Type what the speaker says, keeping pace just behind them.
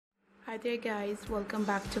Hi there guys, welcome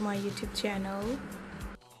back to my YouTube channel.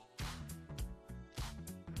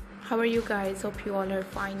 How are you guys? Hope you all are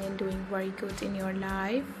fine and doing very good in your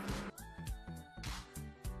life.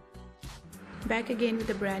 Back again with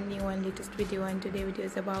a brand new and latest video, and today video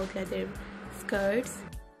is about leather skirts.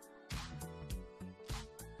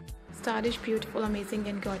 Stylish, beautiful, amazing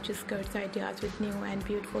and gorgeous skirts ideas with new and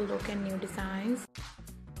beautiful look and new designs.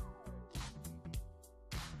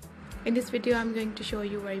 In this video, I'm going to show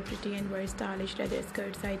you very pretty and very stylish leather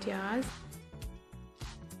skirts ideas.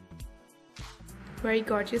 Very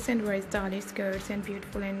gorgeous and very stylish skirts and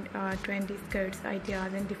beautiful and trendy skirts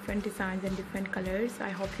ideas and different designs and different colors. I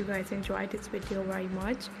hope you guys enjoyed this video very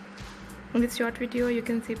much. In this short video, you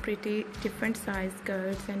can see pretty different size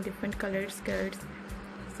skirts and different colored skirts.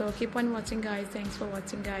 So keep on watching guys. Thanks for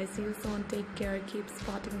watching guys. See you soon. Take care. Keep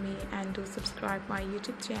supporting me and do subscribe my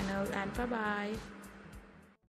YouTube channel, and bye bye.